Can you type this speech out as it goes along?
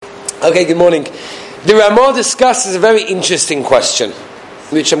Okay, good morning. The Ramah discusses a very interesting question,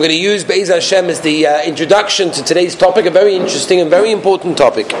 which I'm going to use Be'ez Hashem as the introduction to today's topic, a very interesting and very important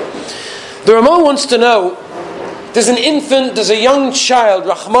topic. The Ramah wants to know, does an infant, does a young child,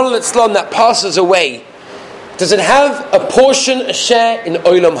 Rahman al-Islam, that passes away, does it have a portion, a share in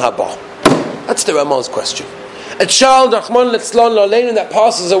Olam Haba? That's the Ramah's question. A child, Rahman al-Islam, that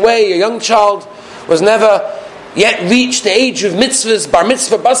passes away, a young child, was never yet reached the age of mitzvahs, bar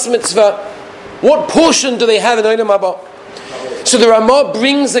mitzvah, bas mitzvah, what portion do they have in Olam Haba? So the Ramah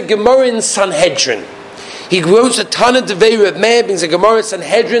brings a Gemara in Sanhedrin. He quotes a Tana Devei Reb Meir, brings a Gemara in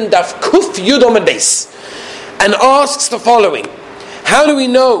Sanhedrin, Daf Kuf Yud Amud Beis, and asks the following: how do we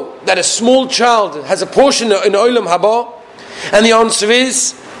know that a small child has a portion in Olam Haba? And the answer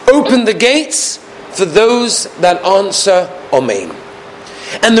is, open the gates for those that answer Amen.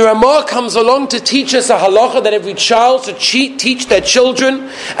 And the Ramah comes along to teach us a halacha that every child should teach their children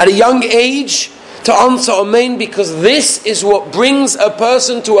at a young age to answer Amen, because this is what brings a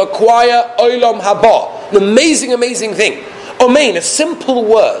person to acquire Olam Haba. An amazing, amazing thing. Amen, a simple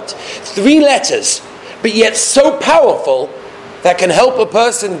word, 3 letters, but yet so powerful that can help a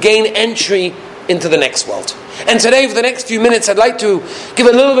person gain entry into the next world. And today, for the next few minutes, I'd like to give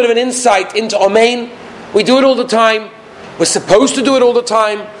a little bit of an insight into Amen. We do it all the time. We're supposed to do it all the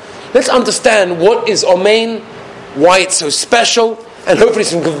time. Let's understand what is Amen, why it's so special, and hopefully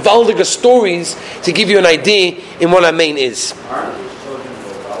some gewaldige stories to give you an idea in what Amen is.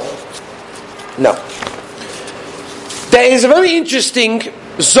 No. There is a very interesting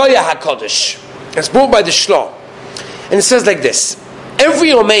Zoya HaKadosh that's brought by the Shlah. And it says like this: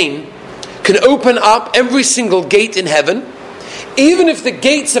 every Amen can open up every single gate in heaven, even if the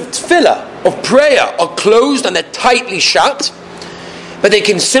gates of tefillah, of prayer, are closed and they're tightly shut, but they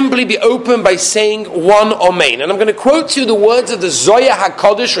can simply be opened by saying one Amen. And I'm going to quote to you the words of the Zoya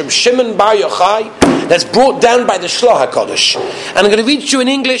HaKadosh, Reb Shimon Bar Yochai, that's brought down by the Shlah HaKadosh. And I'm going to read to you in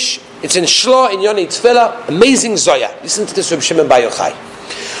English. It's in Shlah, in Yoni Tefillah. Amazing Zoya. Listen to this, Reb Shimon Bar Yochai.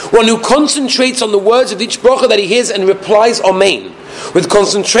 One who concentrates on the words of each bracha that he hears and replies Amen with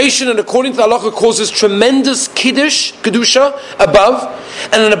concentration, and according to the halacha, causes tremendous kedusha above,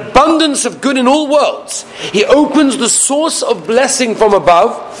 and an abundance of good in all worlds. He opens the source of blessing from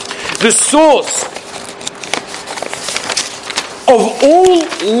above, the source of all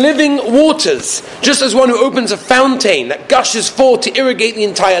living waters, just as one who opens a fountain that gushes forth to irrigate the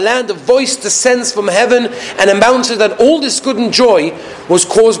entire land. A voice descends from heaven and announces that all this good and joy was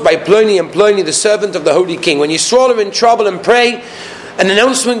caused by Ploni and Ploni, the servant of the Holy King. When Yisrael are in trouble and pray, an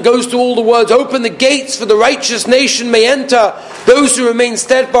announcement goes to all the worlds: open the gates, for the righteous nation may enter. Those who remain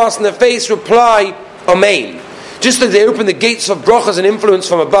steadfast in their faith reply Amen. Just as they open the gates of brachas and influence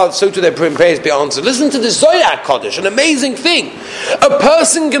from above, so to their prayers be answered. Listen to the Zoya HaKadosh, an amazing thing. A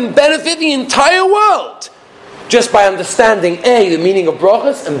person can benefit the entire world just by understanding A, the meaning of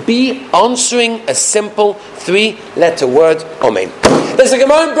brachas, and B, answering a simple 3-letter word, Amen. There's a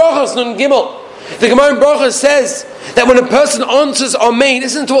Gemara in Brachas, Nun Gimel. The Gemara in Brachas says that when a person answers Amen,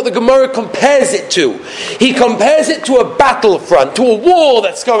 listen to what the Gemara compares it to. He compares it to a battlefront, to a war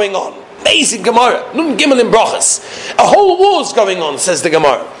that's going on. Amazing Gemara. Nun Gimel in Brachas. A whole war's going on, says the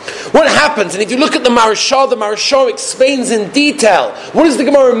Gemara. What happens? And if you look at the Marashah explains in detail, what does the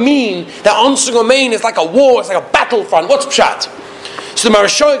Gemara mean that answering Amen is like a war, it's like a battlefront? What's pshat? So the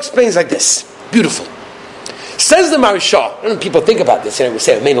Marashah explains like this. Beautiful. Says the Marashah, I don't know if people think about this, we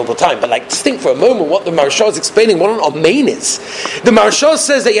say Amen all the time, but just think for a moment what the Marashah is explaining, what an Amen is. The Marashah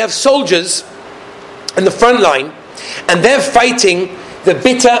says that you have soldiers in the front line, and they're fighting the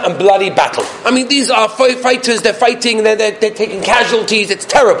bitter and bloody battle. I mean, these are fighters, they're fighting, they're taking casualties, it's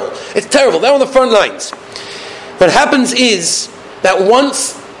terrible. It's terrible, they're on the front lines. What happens is that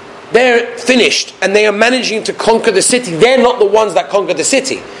once they're finished and they are managing to conquer the city, they're not the ones that conquer the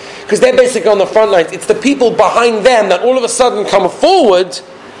city, because they're basically on the front lines. It's the people behind them that all of a sudden come forward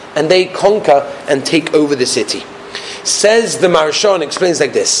and they conquer and take over the city. Says the Marashah and explains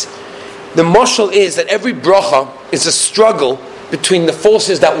like this: the mashal is that every bracha is a struggle between the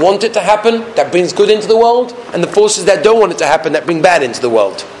forces that want it to happen, that brings good into the world, and the forces that don't want it to happen, that bring bad into the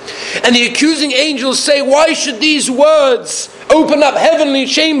world. And the accusing angels say, why should these words open up heavenly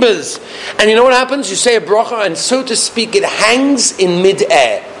chambers? And you know what happens? You say a bracha, and so to speak, it hangs in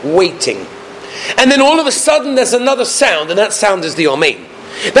mid-air, waiting. And then all of a sudden there's another sound, and that sound is the Amen.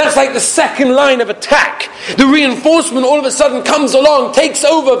 That's like the second line of attack. The reinforcement all of a sudden comes along, takes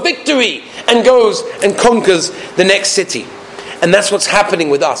over, victory, and goes and conquers the next city. And that's what's happening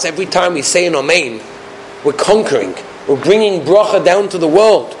with us. Every time we say an Amen, we're conquering. We're bringing bracha down to the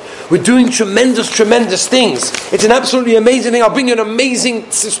world. We're doing tremendous things. It's an absolutely amazing thing. I'll bring you an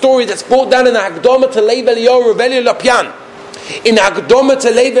amazing story that's brought down in the Hagdama to Lev Eliyahu Rav Eli Lopian. In the Hagdama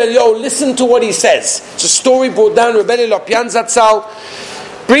to Lev Eliyahu, listen to what he says. It's a story brought down. Rav Eli Lopian Zatzal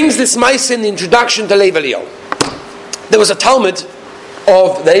brings this mice in the introduction to Lev Eliyahu. There was a Talmud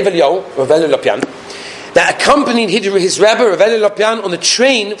of Lev Eliyahu, Rav Eli Lopian, that accompanied his rabbi Rav Eli Lopian on the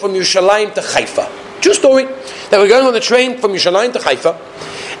train from Yerushalayim to Haifa. True story. They were going on the train from Yerushalayim to Haifa,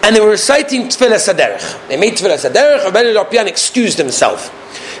 and they were reciting Tfilas Haderech. They made Tfilas Haderech. Rav Eli Lopian excused himself.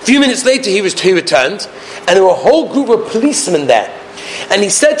 A few minutes later, he returned, and there were a whole group of policemen there. And he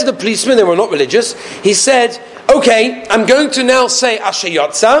said to the policemen, they were not religious, he said, okay, I'm going to now say Asher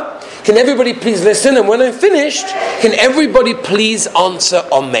Yotza. Can everybody please listen? And when I'm finished, can everybody please answer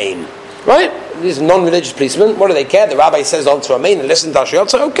Amen? Right? These are non-religious policemen. What do they care? The rabbi says answer Amen and listen to Asher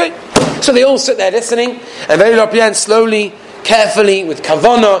Yotza. Okay. So they all sit there listening, and Rav Eli Lopian slowly, carefully, with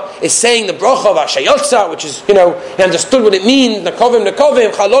kavana, is saying the bracha of Asher Yotza, which is, he understood what it means, nakovim,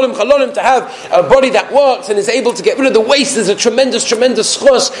 chalolim, to have a body that works and is able to get rid of the waste. There's a tremendous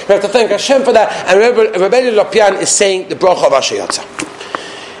schus. We have to thank Hashem for that. And Rav Eli Lopian is saying the bracha of Asher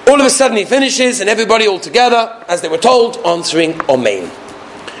Yotza. All of a sudden he finishes, and everybody all together, as they were told, answering Amen.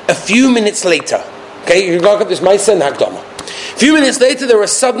 A few minutes later, okay, you look up this Maisa and Hagdama. A few minutes later, there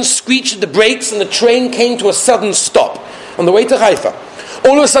was a sudden screech at the brakes, and the train came to a sudden stop on the way to Haifa.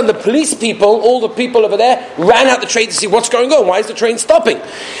 All of a sudden, the police people, all the people over there, ran out the train to see what's going on. Why is the train stopping?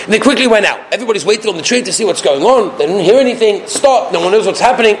 And they quickly went out. Everybody's waiting on the train to see what's going on. They didn't hear anything. Stop. No one knows what's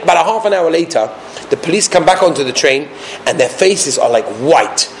happening. About a half an hour later, the police come back onto the train, and their faces are like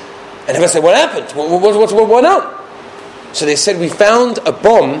white. And everyone said, what happened? What's going on? So they said, we found a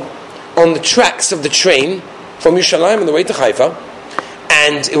bomb on the tracks of the train from Yerushalayim on the way to Haifa,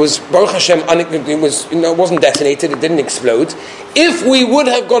 and it was, Baruch Hashem, it wasn't detonated, it didn't explode. If we would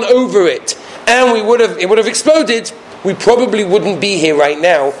have gone over it, and it would have exploded, we probably wouldn't be here right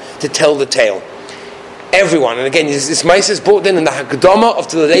now to tell the tale. Everyone, and again, this mice is brought in the Hagdama of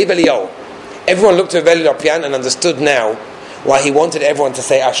the Lev Eliyahu. Everyone looked at Rav Eli Lopian and understood now why he wanted everyone to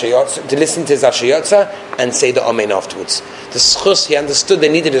say Asher Yotza, to listen to his Asher Yotza and say the Amen afterwards. The schus, he understood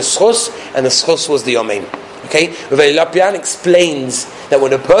they needed a schus, and the schus was the Amen. Okay? Rav Eli Lopian explains that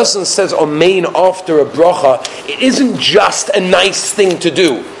when a person says Amen after a bracha, it isn't just a nice thing to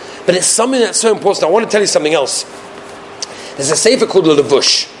do, but it's something that's so important. I want to tell you something else. There's a sefer called the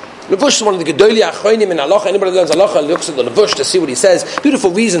Levush. Levush is one of the Gedolei Achronim in Halacha. Anybody who learns Halacha looks at the Levush to see what he says.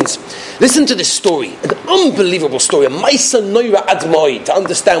 Beautiful reasons. Listen to this story. An unbelievable story. A Maisa Noira Admoi, to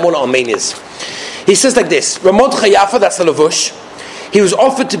understand what Amen is. He says like this. Ramod Chayafa, that's the Levush. He was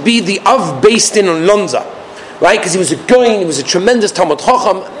offered to be the Av based in Lonza. Right? Because he was a goyin, he was a tremendous Talmud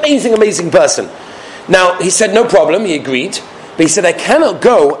Chacham, amazing person. Now, he said no problem, he agreed. But he said, I cannot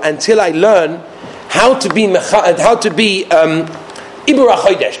go until I learn how to be Ibra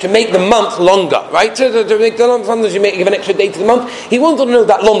Chodesh, to make the month longer, right? To make the month, sometimes you give an extra day to the month. He wanted to know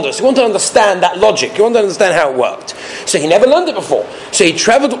that Londos. He wanted to understand that logic. He wanted to understand how it worked. So he never learned it before. So he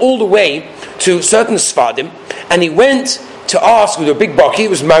traveled all the way to certain Sfadim, and he went to ask with a big baki. It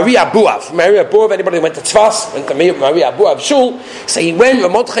was Maria Abuav. Maria Abuav, anybody who went to Tzfas, went to Maria Abuav Shul. So he went,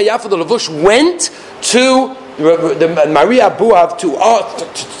 Ramot Chayafa the Levush went to the Maria Abuav to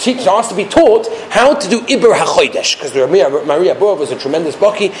ask to be taught how to do Ibr HaChodesh, because Maria Abuav was a tremendous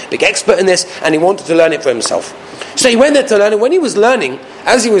baki, big expert in this, and he wanted to learn it for himself. So he went there to learn, and when he was learning,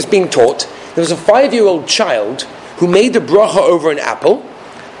 as he was being taught, there was a 5-year-old child who made the bracha over an apple,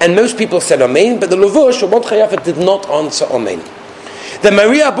 and most people said Amen, but the Levush, Ramot Chayafa, did not answer Amen. The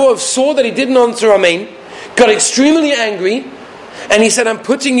Maria Abuav saw that he didn't answer Amen, got extremely angry, and he said, I'm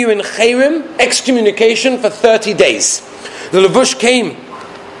putting you in Chayrim, excommunication, for 30 days. The Levush came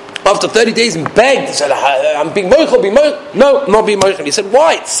after 30 days and begged. He said, I'm being moichel, No, not being moichel. He said,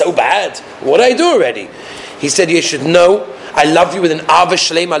 why? It's so bad. What did I do already? He said, you should know, I love you with an Ava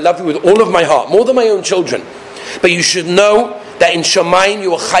Shalem, I love you with all of my heart, more than my own children. But you should know that in Shamayim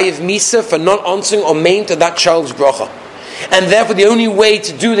you are chayiv misa for not answering Amen to that child's bracha. And therefore the only way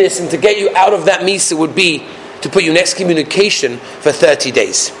to do this and to get you out of that misa would be to put you in excommunication for 30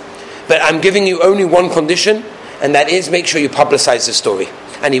 days. But I'm giving you only one condition, and that is make sure you publicize the story.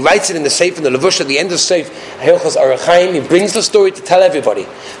 And he writes it in the Seif, in the Levush, at the end of Seif, Hilchos Orach Chaim. He brings the story to tell everybody.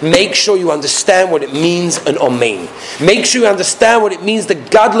 Make sure you understand what it means an Amen. Make sure you understand what it means, the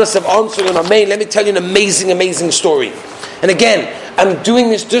godless of answering an Amen. Let me tell you an amazing story. And again, I'm doing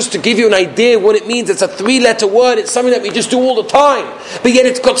this just to give you an idea of what it means. It's a 3-letter word. It's something that we just do all the time. But yet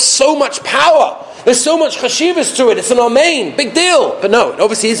it's got so much power. There's so much chashivas to it. It's an Amen. Big deal. But no, it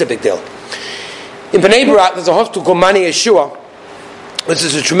obviously is a big deal. In Bnei Brak, there's a hospital called Mani Yeshua. This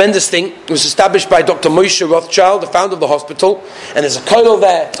is a tremendous thing. It was established by Dr. Moshe Rothschild, the founder of the hospital, and there's a kollel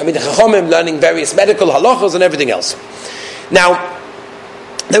there, the Chachomim, learning various medical halachas and everything else. Now,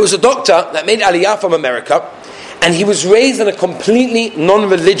 there was a doctor that made Aliyah from America, and he was raised in a completely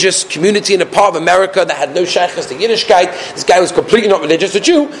non-religious community in a part of America that had no shaykhs to Yiddishkeit. This guy was completely not religious, a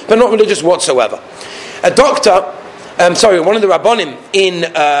Jew, but not religious whatsoever. A doctor, one of the Rabbonim in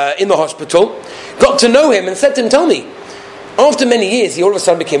the hospital, got to know him and said to him, tell me, after many years, he all of a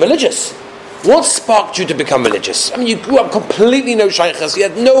sudden became religious. What sparked you to become religious? I mean, you grew up completely no shaykhs. You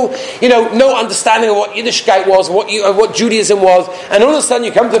had no understanding of what Yiddishkeit was, what Judaism was, and all of a sudden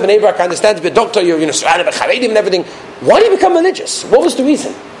you come to Bnei Brak, I understand to be a doctor, you're surrounded by Charedim and everything. Why did you become religious? What was the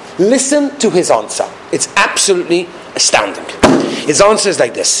reason? Listen to his answer. It's absolutely astounding. His answer is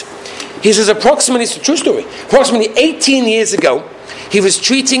like this. He says it's a true story, approximately 18 years ago, he was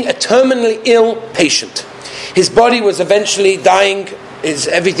treating a terminally ill patient. His body was eventually dying.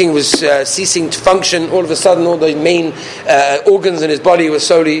 Everything was ceasing to function. All of a sudden, all the main organs in his body were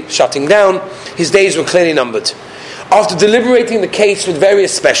slowly shutting down. His days were clearly numbered. After deliberating the case with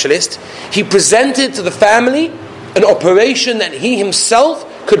various specialists, he presented to the family an operation that he himself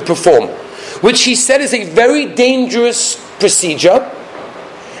could perform, which he said is a very dangerous procedure,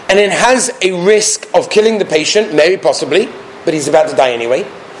 and it has a risk of killing the patient, maybe possibly, but he's about to die anyway,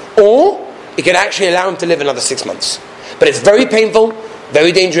 or it can actually allow him to live another 6 months. But it's very painful,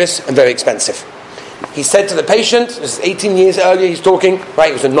 very dangerous, and very expensive. He said to the patient, this is 18 years earlier he's talking, right,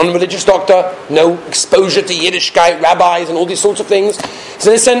 he was a non-religious doctor, no exposure to Yiddishkeit, rabbis, and all these sorts of things. He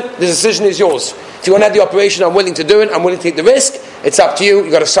said, listen, the decision is yours. If you want to have the operation, I'm willing to do it, I'm willing to take the risk, it's up to you,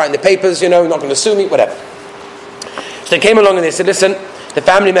 you've got to sign the papers, you're not going to sue me, whatever. So they came along and they said, listen, the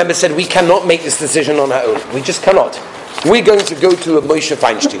family member said, we cannot make this decision on our own. We just cannot. We're going to go to a Moshe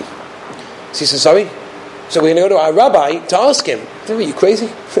Feinstein. So he said, sorry? So we're going to go to our rabbi to ask him. Are you crazy?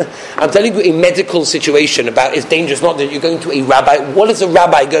 I'm telling you a medical situation about it's dangerous, not that you're going to a rabbi. What is a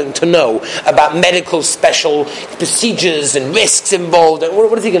rabbi going to know about medical special procedures and risks involved? And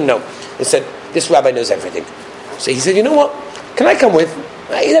what is he going to know? They said, this rabbi knows everything. So he said, you know what? Can I come with?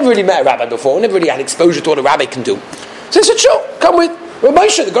 He never really met a rabbi before. Never really had exposure to what a rabbi can do. So he said, sure, come with. Rabbi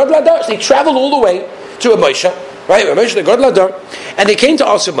Moshe, the God Ladar. So they traveled all the way to Rabbi Moshe, right? Rabbi Moshe, the God Ladar. And they came to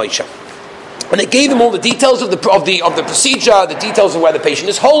ask Rabbi Moshe. And they gave him all the details of the procedure, the details of where the patient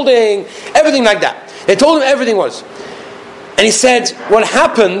is holding, everything like that. They told him everything was. And he said, what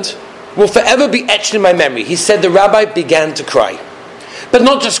happened will forever be etched in my memory. He said the rabbi began to cry. But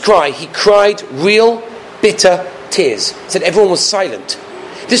not just cry, he cried real, bitter tears. He said everyone was silent.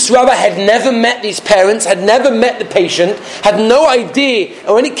 This rabbi had never met these parents, had never met the patient, had no idea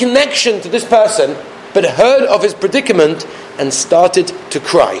or any connection to this person, but heard of his predicament and started to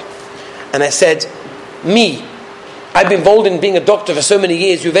cry. And I said, I've been involved in being a doctor for so many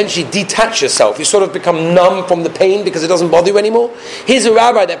years, you eventually detach yourself. You sort of become numb from the pain because it doesn't bother you anymore. Here's a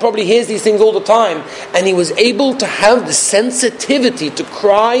rabbi that probably hears these things all the time, and he was able to have the sensitivity to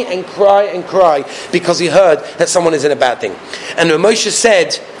cry and cry and cry because he heard that someone is in a bad thing. And when Moshe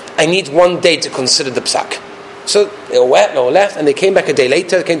said, I need 1 day to consider the psak. So they all left, and they came back a day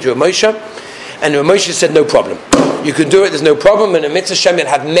later, came to Moshe, and Moshe said, no problem. You can do it, there's no problem, and in Mitzvah Shem you'll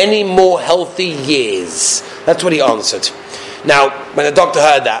have many more healthy years. That's what he answered. Now, when the doctor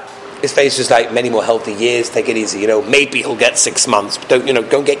heard that, his face was like, many more healthy years, take it easy, maybe he'll get 6 months, but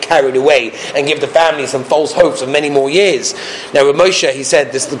don't get carried away and give the family some false hopes of many more years. Now, Rav Moshe, he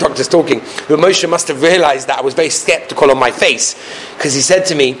said, the doctor's talking, Rav Moshe must have realized that I was very skeptical on my face, because he said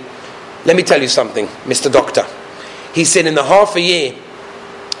to me, let me tell you something, Mr. Doctor. He said, in the half a year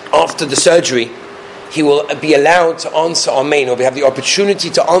after the surgery, he will be allowed to answer Amen, or we have the opportunity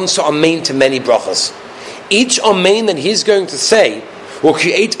to answer Amen to many brachas. Each Amen that he's going to say will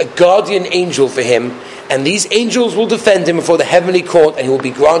create a guardian angel for him, and these angels will defend him before the heavenly court, and he will be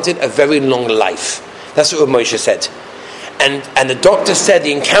granted a very long life. That's what Moshe said. And the doctor said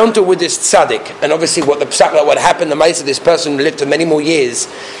the encounter with this tzaddik, and obviously what happened, the mice of this person lived for many more years,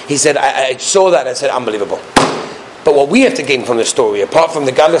 he said, I saw that and I said, unbelievable. But what we have to gain from the story, apart from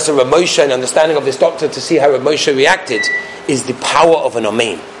the gadlus of Rav Moshe and understanding of this doctor to see how Rav Moshe reacted, is the power of an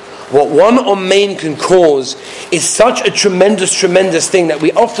Amen. What one Amen can cause is such a tremendous, tremendous thing that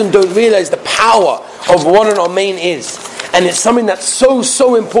we often don't realize the power of what an Amen is. And it's something that's so,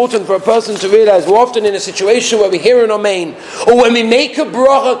 so important for a person to realize. We're often in a situation where we hear an Amen, or when we make a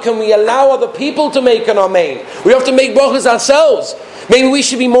bracha, can we allow other people to make an Amen? We often make brachas ourselves. Maybe we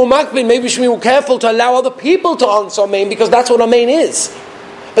should be more makbid, maybe we should be more careful to allow other people to answer Amen, because that's what Amen is.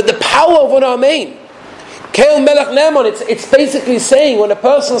 But the power of an Amen, Keil Melech Ne'eman, it's basically saying when a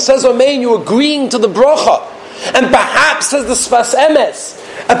person says Amen, you're agreeing to the bracha. And perhaps, says the Sfas Emes,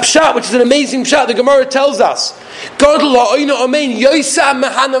 a pshat, which is an amazing pshat, the Gemara tells us,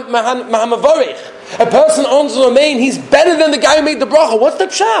 a person answers Amen, he's better than the guy who made the bracha. What's the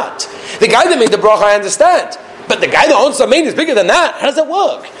pshat? The guy that made the bracha, I understand. But the guy that answers Amen is bigger than that. How does that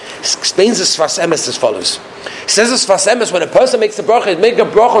work? He explains the Sfas Emes as follows. He says the Sfas Emes, when a person makes a bracha, he's making a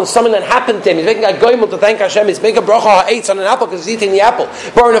bracha on something that happened to him. He's making a goyimel to thank Hashem. He's making a bracha ha'etz on an apple because he's eating the apple.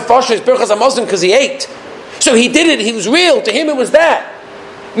 Baruch nefashos, he's birchas hamazon because he ate. So he did it, he was real. To him it was that.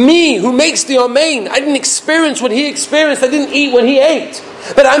 Me, who makes the Amen, I didn't experience what he experienced. I didn't eat what he ate.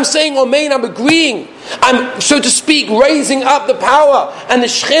 But I'm saying Amen, I'm agreeing. I'm, so to speak, raising up the power and the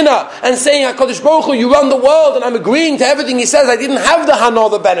Shechina and saying, HaKadosh Baruch Hu, you run the world, and I'm agreeing to everything he says. I didn't have the Hana,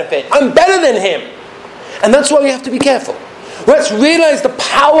 the benefit. I'm better than him. And that's why we have to be careful. Let's realize the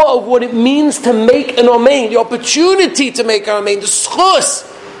power of what it means to make an Amen, the opportunity to make an Amen, the schus,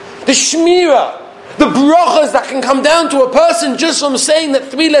 the shmira, the brachas that can come down to a person just from saying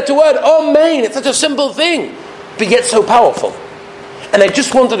that three-letter word, Amen. It's such a simple thing, but yet so powerful. And I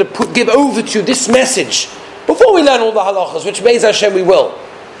just wanted to give over to you this message, before we learn all the halachas, which Be'ez Hashem we will,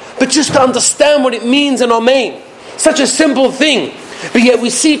 but just to understand what it means in Amen. Such a simple thing, but yet we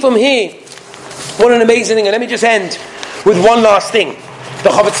see from here, what an amazing thing. And let me just end with one last thing. The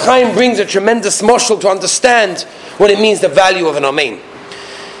Chofetz Chaim brings a tremendous mashal to understand what it means, the value of an Amen.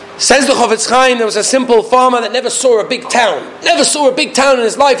 Says the Chofetz Chaim, there was a simple farmer that never saw a big town. Never saw a big town in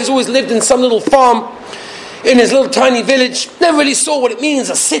his life. He's always lived in some little farm, in his little tiny village. Never really saw what it means,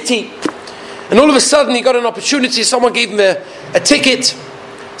 a city. And all of a sudden he got an opportunity. Someone gave him a ticket.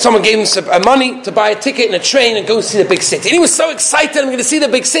 Someone gave him some money to buy a ticket and a train and go see the big city. And he was so excited, I'm going to see the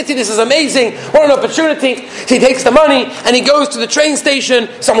big city, this is amazing, what an opportunity. So he takes the money and he goes to the train station.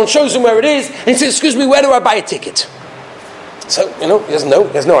 Someone shows him where it is and he says, excuse me, where do I buy a ticket? So, he doesn't know,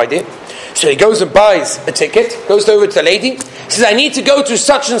 he has no idea. So he goes and buys a ticket, goes over to the lady, says, I need to go to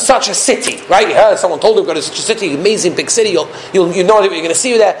such and such a city. Right? He heard someone told him go to such a city, amazing big city, you know what you're going to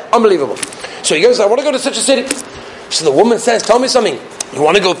see there, unbelievable. So he goes, I want to go to such a city. So the woman says, tell me something, you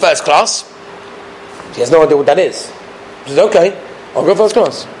want to go first class? He has no idea what that is. He says, okay, I'll go first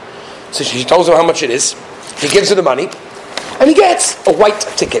class. So she tells him how much it is, he gives her the money, and he gets a white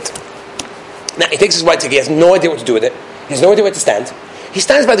ticket. Now he takes his white ticket, he has no idea what to do with it. He has no idea where to stand. He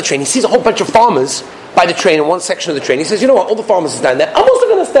stands by the train. He sees a whole bunch of farmers by the train in one section of the train. He says, you know what, all the farmers are standing there. I'm also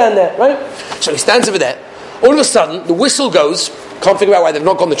going to stand there, right? So he stands over there. All of a sudden, the whistle goes. Can't figure out why they've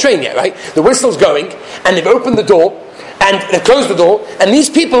not gone the train yet, right? The whistle's going, and they've opened the door, and they've closed the door, and these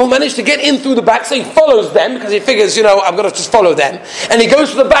people manage to get in through the back, so he follows them, because he figures, I'm going to just follow them. And he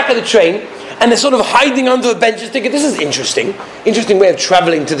goes to the back of the train, and they're sort of hiding under the benches, thinking, this is interesting. Interesting way of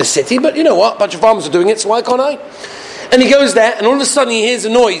travelling to the city, but you know what? A bunch of farmers are doing it, so why can't I? And he goes there, and all of a sudden he hears a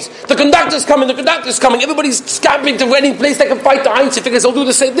noise. The conductor's coming, everybody's scampering to any place they can fight the Heinz. He figures, I'll do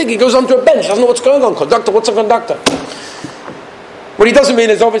the same thing. He goes onto a bench, doesn't know what's going on. Conductor, what's a conductor? What he doesn't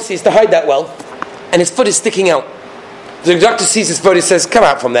realize, obviously, is to hide that well, and his foot is sticking out. The conductor sees his foot, he says, come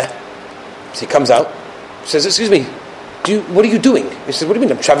out from there. So he comes out, says, excuse me, what are you doing? He says, what do you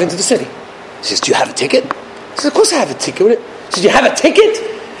mean? I'm travelling to the city. He says, do you have a ticket? He says, of course I have a ticket. He says, do you have a ticket?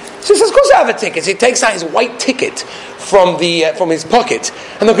 He says, of course I have a ticket. So he takes out his white ticket from his pocket.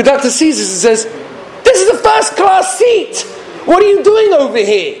 And the conductor sees this and says, this is the first class seat. What are you doing over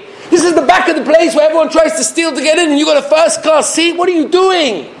here? This is the back of the place where everyone tries to steal to get in and you got a first class seat. What are you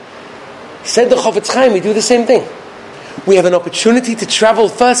doing? He said the Chofetz Chaim, we do the same thing. We have an opportunity to travel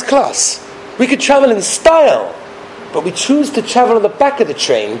first class. We could travel in style, but we choose to travel at the back of the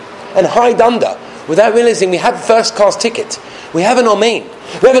train and hide under without realizing we have a first class ticket. We have an Amen.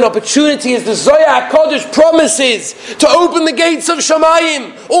 We have an opportunity, as the Zohar HaKadosh promises, to open the gates of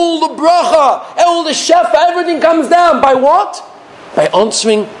Shamayim. All the bracha, all the shefa, everything comes down. By what? By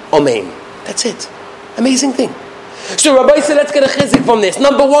answering Amen. That's it. Amazing thing. So Rabbi said, let's get a chizik from this.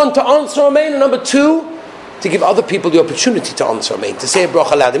 Number one, to answer Amen. And number two, to give other people the opportunity to answer Amen, to say a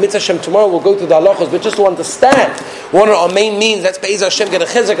bracha aloud. The Mitzvah Hashem, tomorrow we'll go to the halachos, but just to understand what an Amen means, let's Be'ez Hashem get a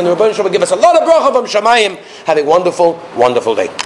chizik, and the Rebbeinu Shalom will give us a lot of bracha from Shamayim. Have a wonderful, wonderful day.